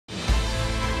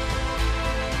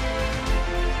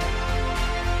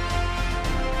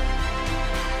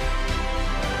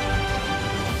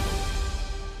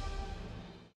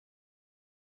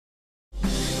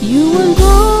You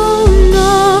alone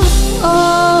are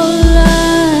all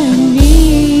I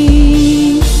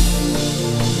need.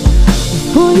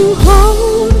 For you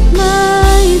hold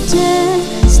my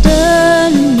destiny.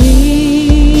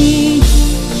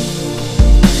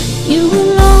 You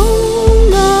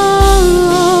alone are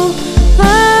all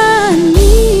I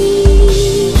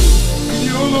need.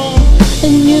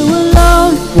 And you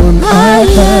alone I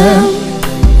am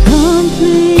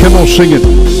complete. Come on, sing it.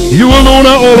 You alone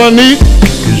are all I need.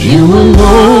 'Cause you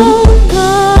alone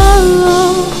are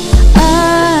all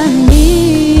I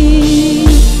need.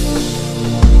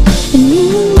 And you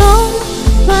alone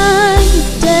my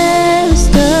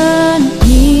destiny.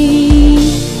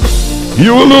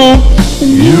 You alone.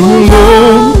 You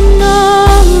alone.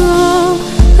 are all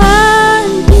I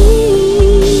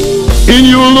need. In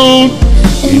you alone.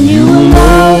 In you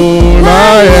alone I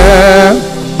am.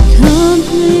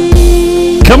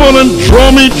 complete. Come on and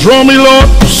draw me, Lord.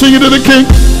 Sing it to the King.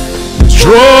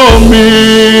 Draw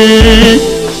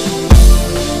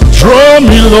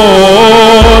me,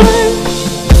 Lord.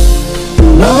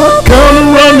 I'll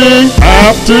come running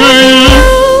after you.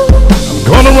 I'm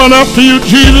gonna run after you,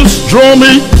 Jesus. Draw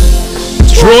me,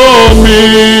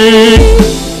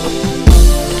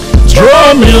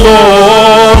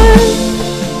 Lord.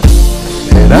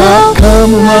 And I'll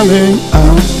come running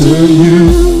after you.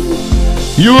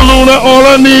 You alone are all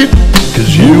I need,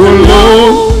 'cause you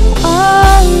alone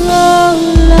are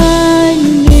all I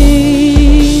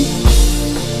need.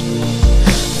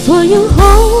 For you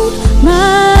hold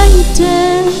my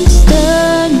destiny.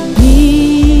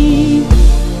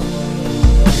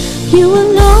 You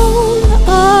alone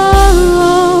are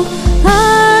all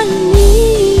I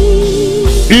need.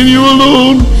 in you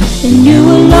alone. In you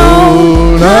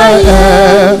alone I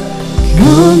am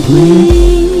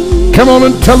complete. Come on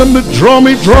and tell him to draw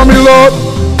me, Lord.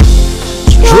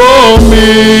 Draw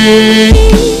me.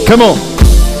 Come on.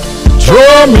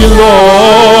 Draw me,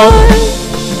 Lord.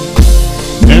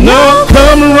 And I'll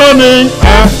come running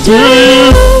after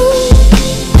you.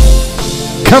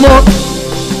 Come on.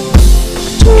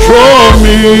 Draw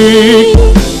me.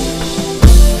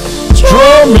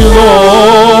 Draw me,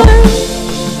 Lord.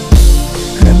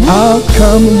 And I'll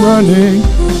come running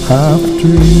after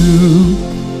you.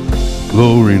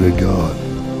 Glory to God.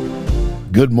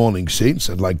 Good morning, saints.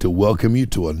 I'd like to welcome you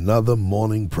to another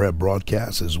morning prayer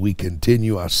broadcast as we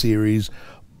continue our series,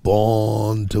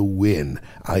 Born to Win.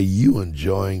 Are you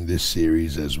enjoying this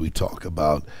series as we talk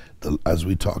about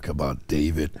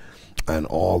David and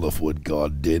all of what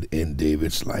God did in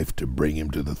David's life to bring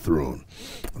him to the throne?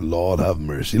 Lord have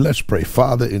mercy. Let's pray.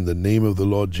 Father, in the name of the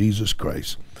Lord Jesus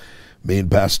Christ, me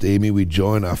and Pastor Aimee, we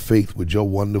join our faith with your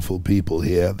wonderful people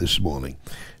here this morning.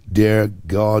 Dear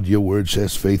God, your word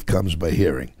says faith comes by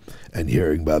hearing, and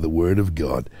hearing by the word of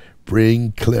God.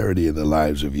 Bring clarity in the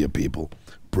lives of your people.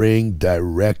 Bring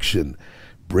direction.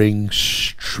 Bring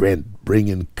strength. Bring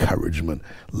encouragement.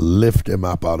 Lift them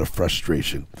up out of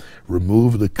frustration.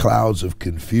 Remove the clouds of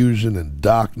confusion and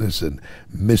darkness and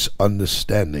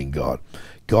misunderstanding, God.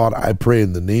 God, I pray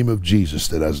in the name of Jesus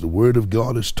that as the word of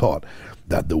God is taught,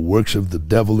 that the works of the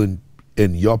devil in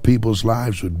your people's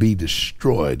lives would be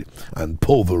destroyed and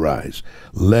pulverized.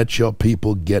 Let your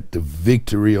people get the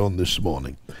victory on this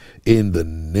morning. In the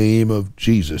name of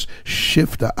Jesus,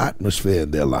 shift the atmosphere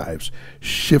in their lives.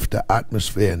 Shift the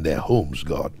atmosphere in their homes,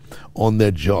 God, on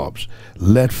their jobs.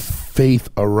 Let faith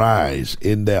arise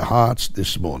in their hearts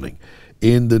this morning.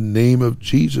 In the name of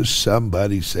Jesus,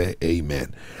 somebody say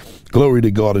amen. Glory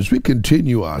to God. As we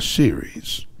continue our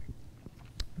series,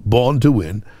 Born to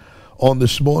Win, on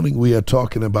this morning, we are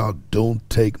talking about don't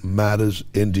take matters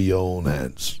into your own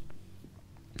hands.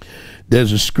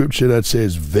 There's a scripture that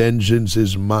says, vengeance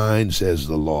is mine, says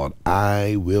the Lord.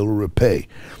 I will repay.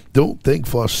 Don't think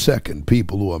for a second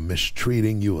people who are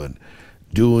mistreating you and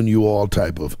doing you all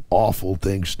type of awful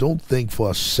things, don't think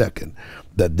for a second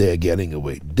that they're getting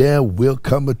away. There will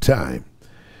come a time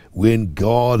when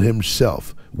God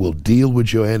himself will deal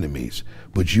with your enemies,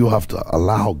 but you have to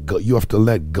allow God, you have to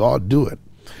let God do it.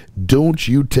 Don't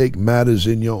you take matters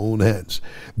in your own hands.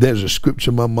 There's a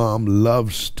scripture my mom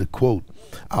loves to quote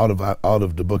out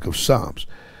of the book of Psalms.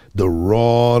 The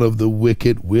rod of the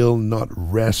wicked will not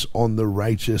rest on the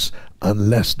righteous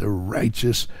unless the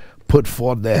righteous put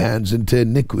forth their hands into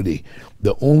iniquity.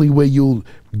 The only way you'll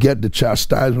get the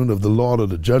chastisement of the Lord or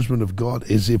the judgment of God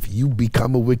is if you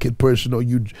become a wicked person or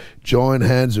you join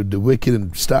hands with the wicked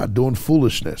and start doing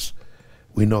foolishness.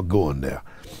 We're not going there.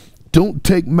 Don't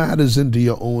take matters into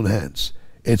your own hands.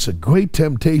 It's a great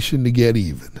temptation to get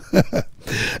even.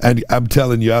 And I'm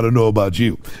telling you, I don't know about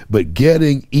you, but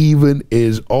getting even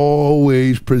is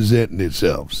always presenting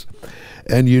itself.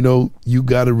 And you know, you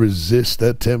got to resist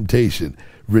that temptation.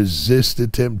 Resist the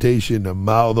temptation to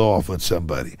mouth off at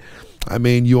somebody. I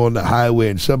mean, you're on the highway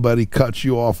and somebody cuts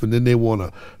you off and then they want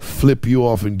to flip you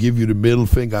off and give you the middle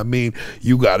finger. I mean,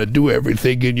 you got to do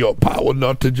everything in your power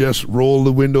not to just roll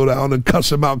the window down and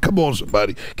cuss them out. Come on,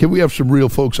 somebody. Can we have some real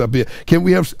folks up here?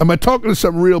 Am I talking to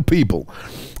some real people?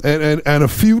 And a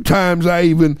few times I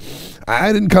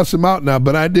didn't cuss them out now,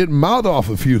 but I did mouth off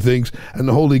a few things. And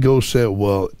the Holy Ghost said,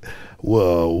 well,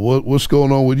 what's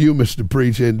going on with you, Mr.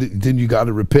 Preacher? And then you got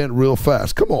to repent real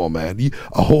fast. Come on, man.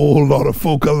 A whole lot of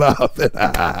folk are laughing.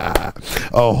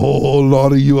 A whole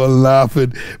lot of you are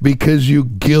laughing because you're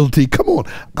guilty. Come on.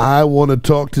 I want to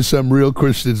talk to some real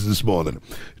Christians this morning.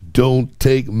 Don't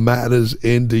take matters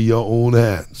into your own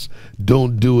hands.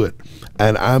 Don't do it.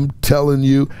 And I'm telling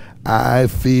you, I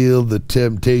feel the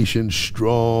temptation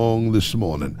strong this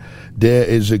morning. There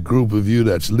is a group of you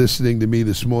that's listening to me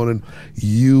this morning.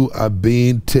 You are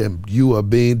being tempted. You are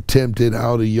being tempted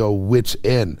out of your wits'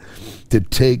 end to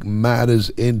take matters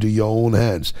into your own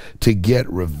hands, to get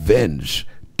revenge.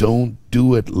 Don't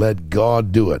do it. Let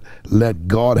God do it. Let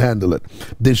God handle it.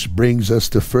 This brings us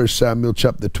to 1 Samuel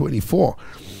chapter 24,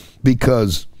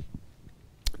 because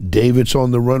David's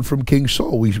on the run from King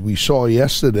Saul. We saw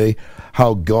yesterday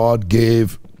how God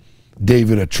gave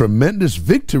David a tremendous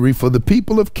victory for the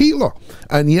people of Keilah,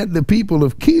 and yet the people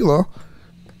of Keilah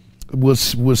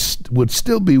would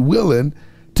still be willing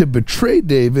to betray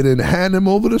David and hand him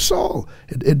over to Saul.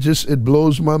 It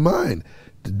blows my mind.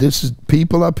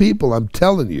 People are people. I'm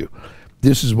telling you,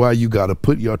 this is why you got to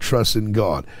put your trust in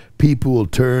God. People will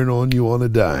turn on you on a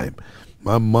dime.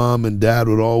 My mom and dad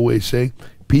would always say,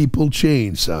 people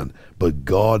change, son, but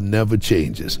God never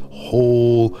changes.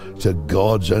 Hold to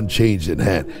God's unchanging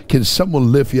hand. Can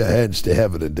someone lift your hands to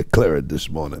heaven and declare it this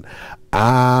morning?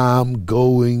 I'm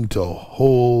going to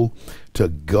hold to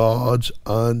God's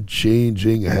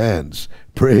unchanging hands.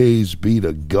 Praise be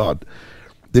to God.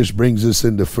 This brings us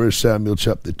into 1 Samuel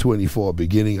chapter 24,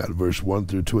 beginning at verse 1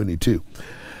 through 22.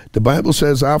 The Bible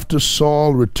says, after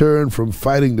Saul returned from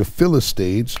fighting the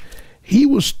Philistines, he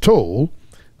was told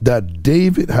that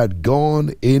David had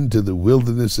gone into the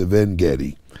wilderness of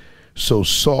En-Gedi. So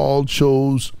Saul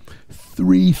chose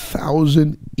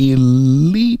 3,000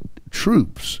 elite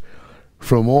troops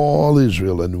from all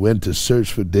Israel and went to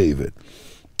search for David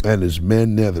and his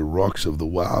men near the rocks of the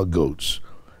wild goats.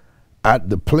 At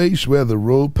the place where the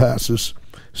road passes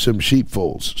some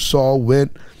sheepfolds, Saul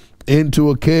went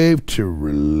into a cave to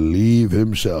relieve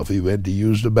himself. He went to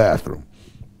use the bathroom.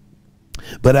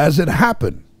 But as it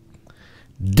happened,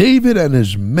 David and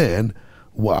his men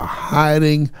were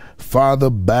hiding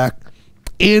farther back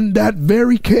in that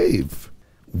very cave.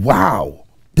 Wow.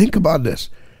 Think about this.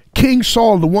 King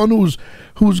Saul, the one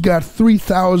who's got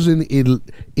 3,000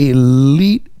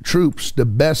 elite troops, the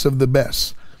best of the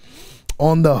best,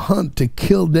 on the hunt to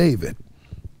kill David.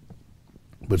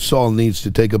 But Saul needs to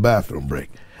take a bathroom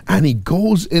break. And he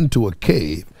goes into a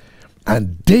cave,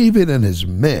 and David and his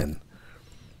men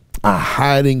are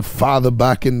hiding farther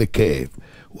back in the cave.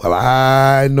 Well,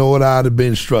 I know what I'd have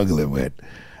been struggling with.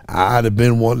 I'd have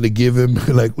been wanting to give him,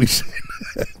 like we say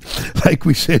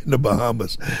in the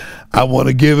Bahamas, I want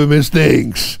to give him his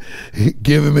things.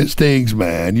 Give him his things,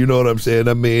 man. You know what I'm saying?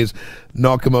 That means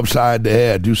knock him upside the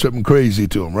head, do something crazy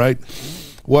to him, right?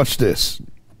 Watch this.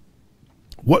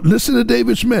 Listen to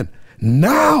David's men.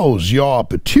 Now's your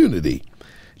opportunity.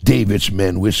 David's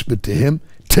men whispered to him,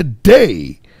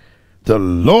 today the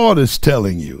Lord is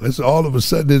telling you. It's all of a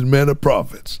sudden his men are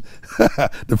prophets.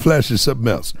 The flesh is something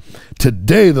else.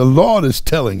 Today the Lord is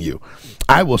telling you,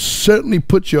 I will certainly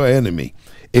put your enemy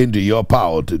into your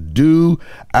power to do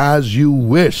as you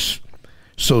wish.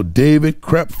 So David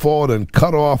crept forward and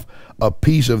cut off a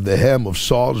piece of the hem of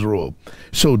Saul's robe.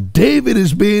 So David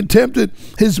is being tempted.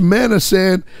 His men are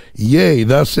saying, yea,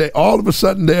 thus say, all of a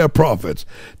sudden they are prophets.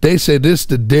 They say, this is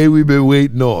the day we've been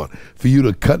waiting on, for you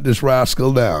to cut this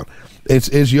rascal down.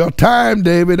 It's your time,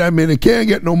 David. I mean, it can't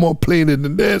get no more plainer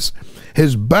than this.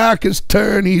 His back is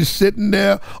turned. He's sitting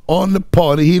there on the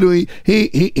party. He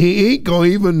ain't going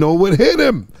to even know what hit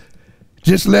him.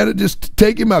 Just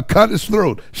take him out, cut his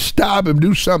throat, stab him,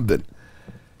 do something.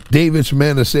 David's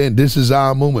men are saying, this is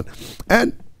our moment.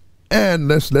 And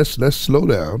let's slow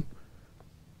down.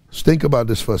 Let's think about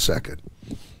this for a second.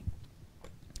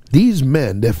 These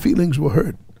men, their feelings were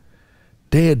hurt.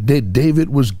 David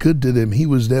was good to them. He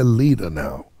was their leader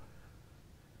now.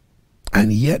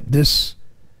 And yet this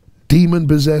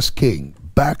demon-possessed king,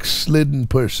 backslidden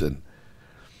person,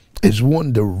 is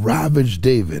wanting to ravage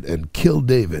David and kill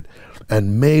David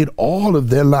and made all of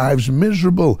their lives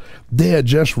miserable. They are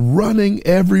just running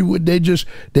everywhere.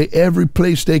 Every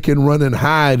place they can run and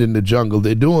hide in the jungle,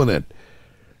 they're doing it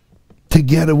to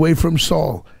get away from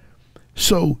Saul.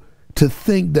 So to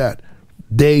think that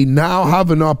they now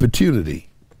have an opportunity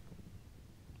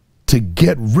to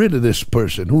get rid of this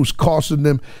person who's causing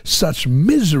them such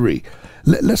misery.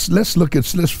 Let's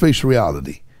face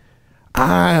reality.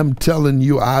 I am telling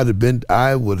you, I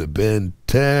would have been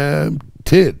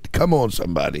tempted. Come on,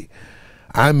 somebody.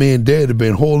 I mean, they'd have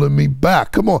been holding me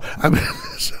back. Come on. I mean,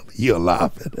 some of you are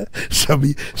laughing. Some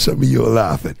of you are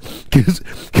laughing.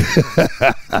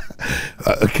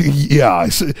 Yeah,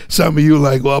 some of you are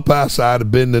like, well, Pastor, I'd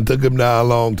have been and took him down a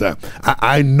long time.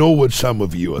 I know what some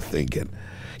of you are thinking.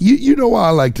 You know why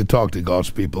I like to talk to God's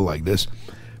people like this?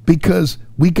 Because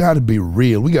we got to be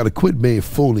real. We got to quit being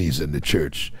phonies in the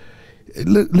church.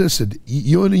 Listen,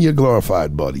 you ain't in your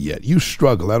glorified body yet. You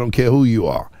struggle. I don't care who you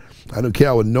are. I don't care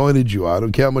how anointed you are. I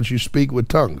don't care how much you speak with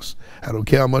tongues. I don't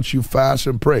care how much you fast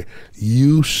and pray.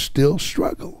 You still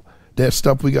struggle. There's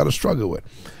stuff we got to struggle with.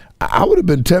 I would have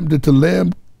been tempted to lay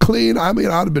him clean. I mean,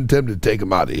 I'd have been tempted to take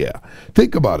him out of here.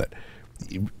 Think about it.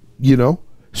 You know?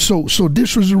 So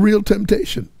this was a real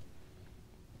temptation.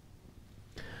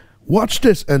 Watch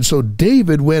this. And so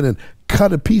David went and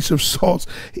cut a piece of Saul's.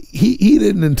 He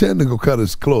didn't intend to go cut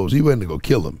his clothes. He went to go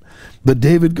kill him. But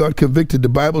David got convicted. The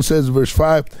Bible says in verse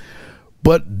 5,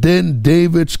 but then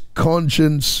David's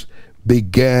conscience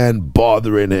began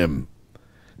bothering him.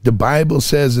 The Bible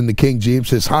says in the King James,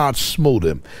 his heart smote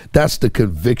him. That's the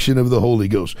conviction of the Holy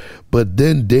Ghost. But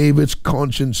then David's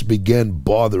conscience began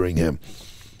bothering him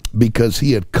because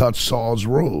he had cut Saul's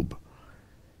robe.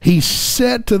 He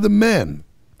said to the men,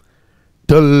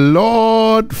 the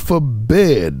Lord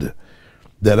forbid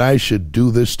that I should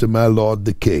do this to my Lord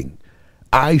the king.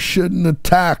 I shouldn't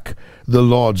attack the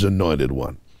Lord's anointed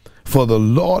one, for the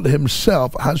Lord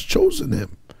himself has chosen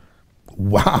him.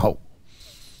 Wow.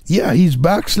 Yeah, he's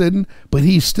backslidden, but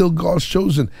he's still God's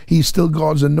chosen. He's still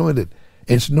God's anointed.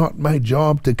 It's not my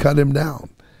job to cut him down.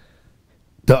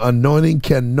 The anointing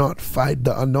cannot fight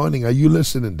the anointing. Are you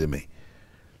listening to me?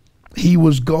 He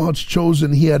was God's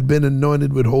chosen. He had been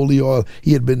anointed with holy oil.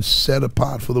 He had been set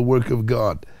apart for the work of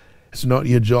God. It's not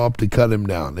your job to cut him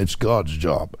down. It's God's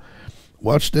job.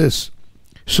 Watch this.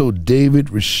 So David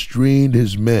restrained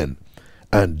his men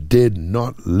and did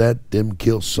not let them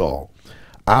kill Saul.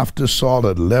 After Saul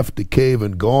had left the cave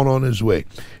and gone on his way,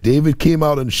 David came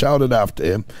out and shouted after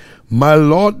him, my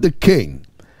Lord the king.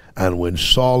 And when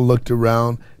Saul looked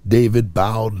around, David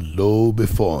bowed low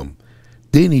before him.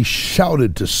 Then he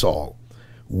shouted to Saul,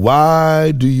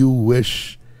 why do you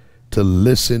wish to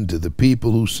listen to the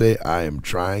people who say I am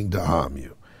trying to harm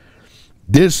you?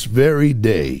 This very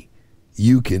day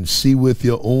you can see with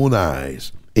your own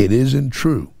eyes it isn't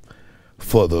true,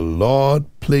 for the Lord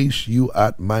placed you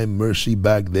at my mercy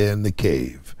back there in the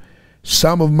cave.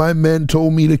 Some of my men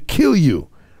told me to kill you,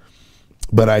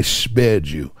 but I spared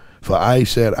you, for I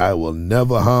said I will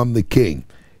never harm the king.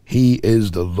 He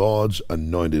is the Lord's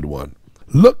anointed one.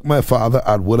 Look, my father,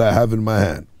 at what I have in my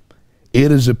hand.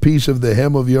 It is a piece of the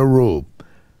hem of your robe.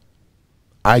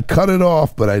 I cut it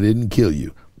off, but I didn't kill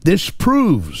you. This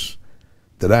proves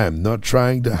that I am not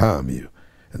trying to harm you,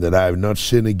 and that I have not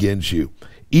sinned against you,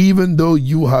 even though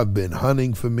you have been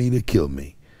hunting for me to kill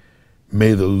me.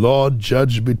 May the Lord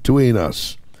judge between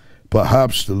us.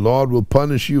 Perhaps the Lord will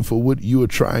punish you for what you are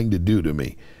trying to do to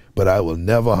me, but I will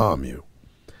never harm you.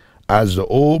 As the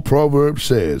old proverb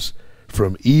says,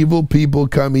 from evil people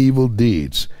come evil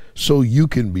deeds. So you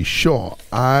can be sure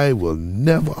I will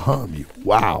never harm you.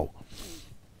 Wow.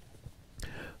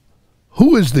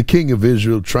 Who is the king of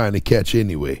Israel trying to catch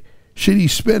anyway? Should he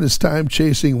spend his time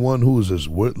chasing one who is as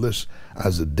worthless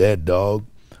as a dead dog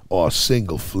or a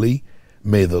single flea?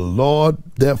 May the Lord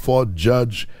therefore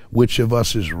judge which of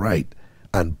us is right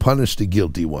and punish the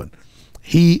guilty one.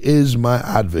 He is my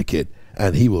advocate,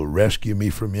 and he will rescue me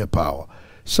from your power.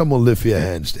 Someone lift your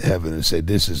hands to heaven and say,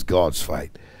 this is God's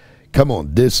fight. Come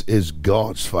on, this is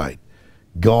God's fight.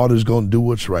 God is going to do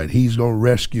what's right. He's going to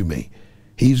rescue me.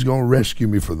 He's going to rescue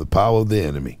me from the power of the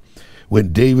enemy.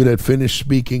 When David had finished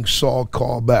speaking, Saul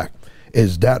called back,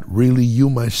 is that really you,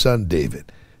 my son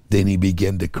David? Then he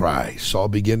began to cry. Saul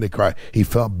began to cry. He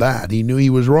felt bad. He knew he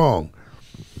was wrong.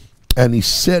 And he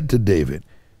said to David,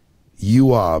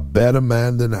 you are a better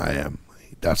man than I am.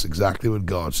 That's exactly what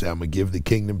God said. I'm going to give the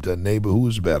kingdom to a neighbor who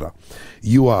is better.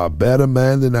 You are a better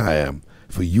man than I am,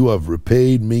 for you have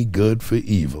repaid me good for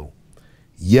evil.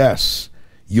 Yes,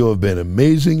 you have been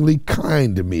amazingly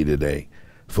kind to me today,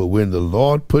 for when the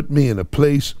Lord put me in a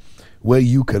place where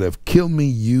you could have killed me,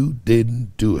 you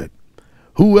didn't do it.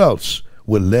 Who else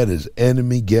would let his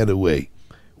enemy get away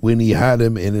when he had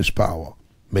him in his power?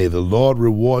 May the Lord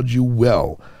reward you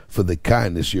well for the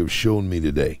kindness you have shown me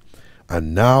today.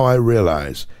 And now I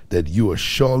realize that you are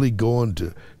surely going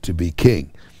to be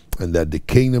king, and that the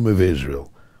kingdom of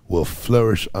Israel will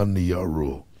flourish under your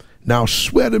rule. Now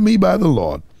swear to me by the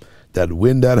Lord that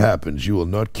when that happens, you will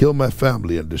not kill my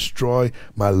family and destroy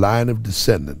my line of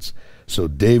descendants. So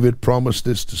David promised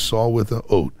this to Saul with an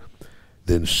oath.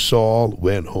 Then Saul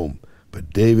went home,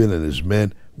 but David and his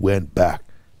men went back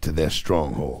to their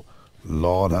stronghold.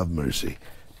 Lord have mercy.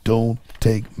 Don't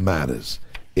take matters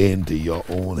into your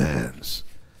own hands.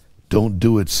 Don't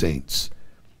do it, saints.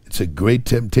 It's a great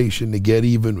temptation to get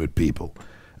even with people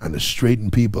and to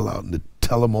straighten people out and to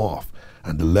tell them off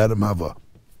and to let them have a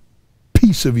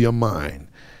piece of your mind.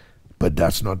 But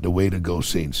that's not the way to go,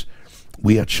 saints.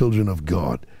 We are children of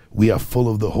God. We are full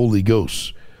of the Holy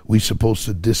Ghost. We're supposed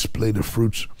to display the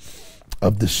fruits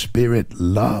of the Spirit: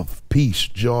 love, peace,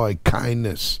 joy,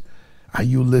 kindness. Are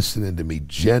you listening to me?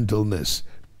 Gentleness,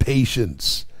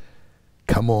 patience.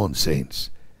 Come on, saints.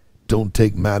 Don't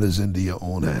take matters into your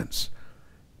own hands.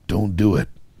 Don't do it.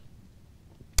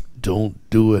 Don't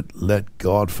do it. Let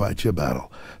God fight your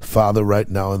battle. Father, right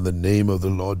now in the name of the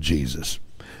Lord Jesus,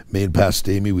 me and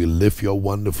Pastor Aimee, we lift your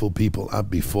wonderful people up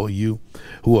before you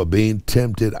who are being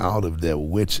tempted out of their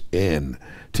wits' end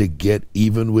to get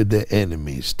even with their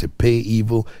enemies, to pay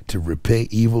evil, to repay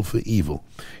evil for evil.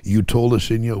 You told us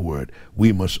in your word,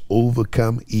 we must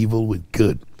overcome evil with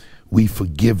good. We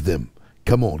forgive them.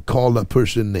 Come on, call that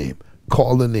person's name.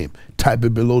 Call the name. Type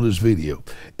it below this video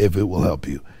if it will help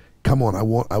you. Come on, I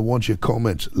want your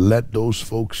comments. Let those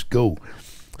folks go.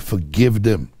 Forgive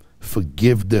them.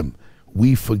 Forgive them.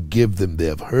 We forgive them. They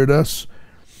have hurt us.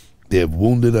 They have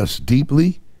wounded us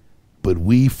deeply, but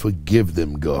we forgive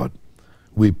them, God.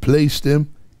 We place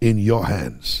them in your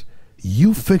hands.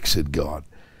 You fix it, God.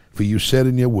 For you said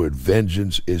in your word,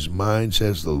 vengeance is mine,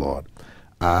 says the Lord.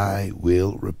 I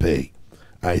will repay.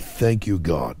 I thank you,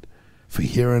 God, for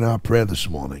hearing our prayer this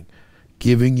morning,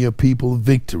 giving your people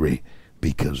victory,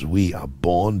 because we are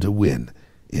born to win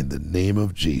in the name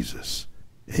of Jesus.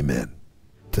 Amen.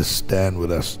 To stand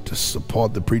with us, to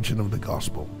support the preaching of the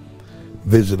gospel,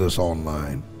 visit us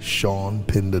online,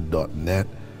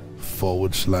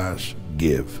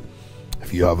 seanpinder.net/give.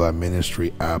 If you have our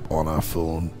ministry app on our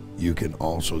phone, you can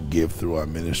also give through our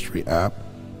ministry app.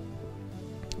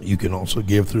 You can also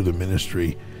give through the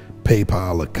ministry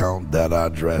PayPal account. That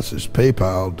address is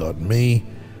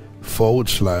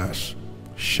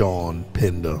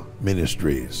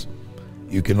paypal.me/seanpinderministries.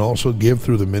 You can also give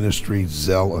through the ministry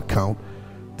Zelle account.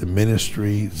 The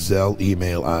ministry Zelle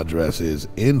email address is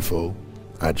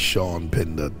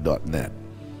info@seanpinder.net.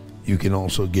 You can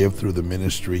also give through the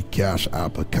ministry Cash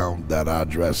App account. That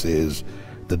address is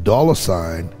the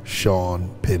 $Sean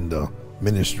Pinder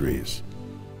Ministries.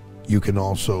 You can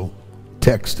also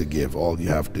text to give. All you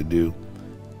have to do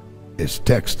is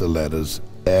text the letters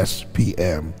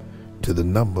SPM to the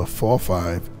number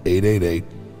 45888,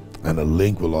 and a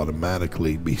link will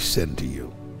automatically be sent to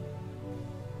you.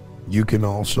 You can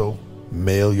also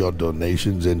mail your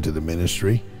donations into the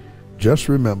ministry. Just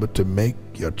remember to make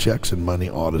your checks and money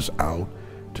orders out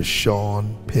to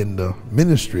Sean Pinder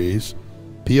Ministries,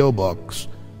 P.O. Box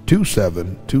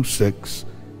 2726,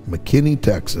 McKinney,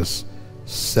 Texas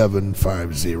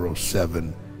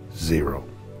 75070.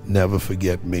 Never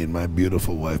forget me and my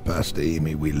beautiful wife, Pastor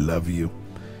Aimee. We love you.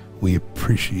 We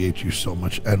appreciate you so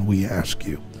much, and we ask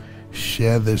you,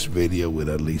 share this video with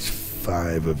at least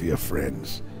 5 of your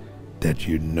friends that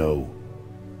you know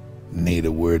need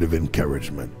a word of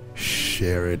encouragement.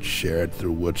 Share it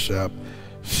through WhatsApp,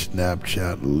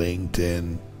 Snapchat,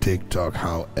 LinkedIn, TikTok,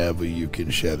 however you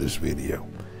can share this video.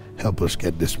 Help us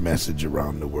get this message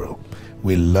around the world.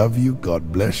 We love you.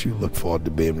 God bless you. Look forward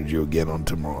to being with you again on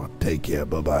tomorrow. Take care.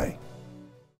 Bye-bye.